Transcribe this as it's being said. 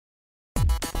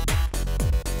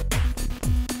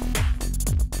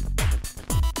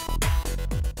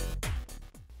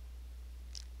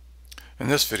In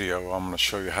this video, I'm going to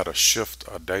show you how to shift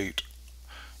a date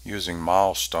using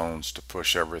milestones to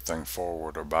push everything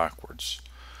forward or backwards.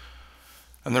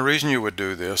 And the reason you would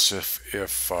do this,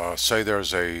 if say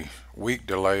there's a week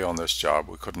delay on this job,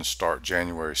 we couldn't start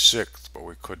January 6th, but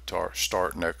we could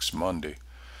start next Monday.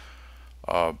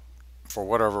 For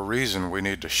whatever reason, we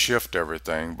need to shift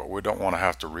everything, but we don't want to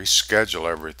have to reschedule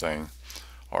everything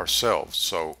ourselves.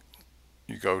 So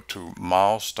you go to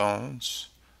Milestones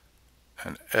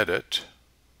and Edit,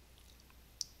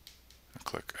 and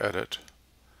click Edit,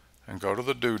 and go to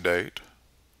the due date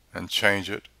and change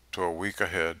it to a week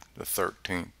ahead, the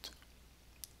 13th.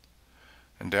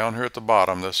 And down here at the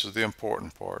bottom, this is the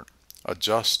important part,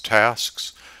 adjust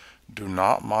tasks. Do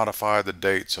not modify the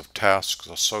dates of tasks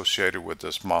associated with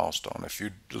this milestone. If you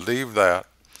leave that,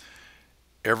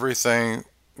 everything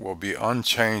will be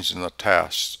unchanged in the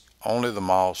tasks. Only the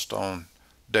milestone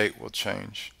date will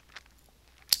change.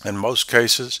 In most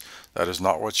cases, that is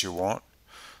not what you want.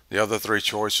 The other three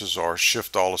choices are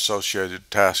shift all associated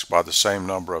tasks by the same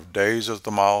number of days as the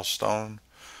milestone,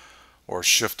 or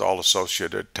shift all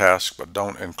associated tasks but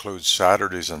don't include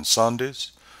Saturdays and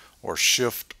Sundays, or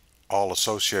shift all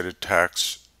associated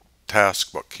tasks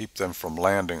but keep them from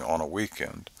landing on a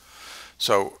weekend.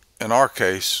 So in our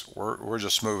case, we're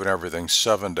just moving everything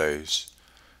 7 days,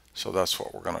 so that's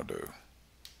what we're going to do.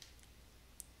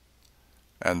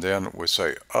 And then we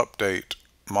say update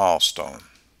milestone.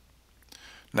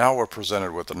 Now we're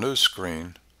presented with a new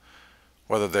screen.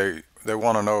 Whether they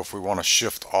want to know if we want to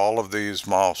shift all of these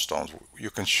milestones. You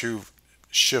can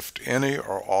shift any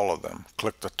or all of them.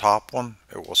 Click the top one,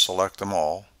 it will select them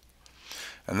all,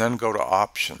 and then go to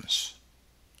options.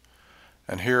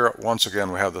 And here once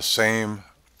again we have the same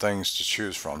things to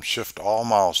choose from. Shift all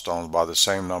milestones by the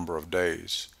same number of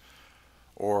days,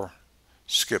 or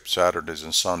skip Saturdays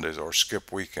and Sundays, or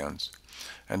skip weekends.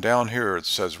 And down here it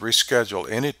says reschedule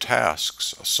any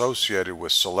tasks associated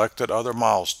with selected other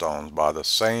milestones by the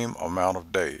same amount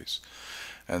of days.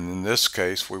 And in this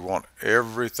case we want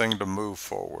everything to move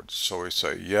forward, so we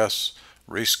say yes,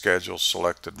 reschedule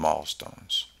selected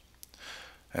milestones.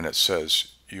 And it says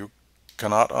you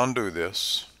cannot undo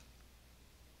this.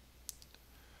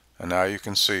 And now you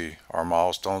can see our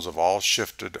milestones have all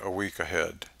shifted a week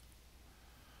ahead.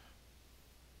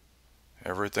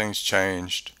 Everything's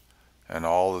changed, and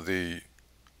all of the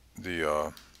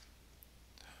due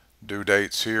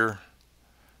dates here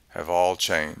have all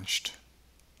changed.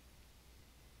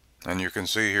 And you can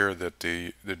see here that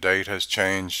the date has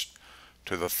changed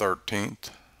to the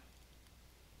 13th.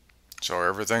 So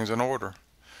everything's in order.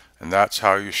 And that's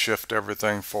how you shift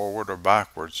everything forward or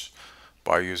backwards,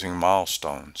 by using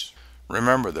milestones.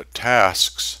 Remember that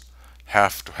tasks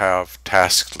have to have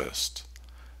task lists.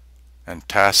 And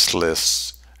task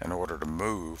lists, in order to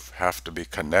move, have to be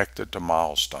connected to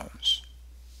milestones.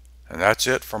 And that's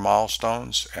it for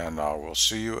milestones, and I will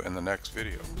see you in the next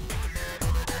video.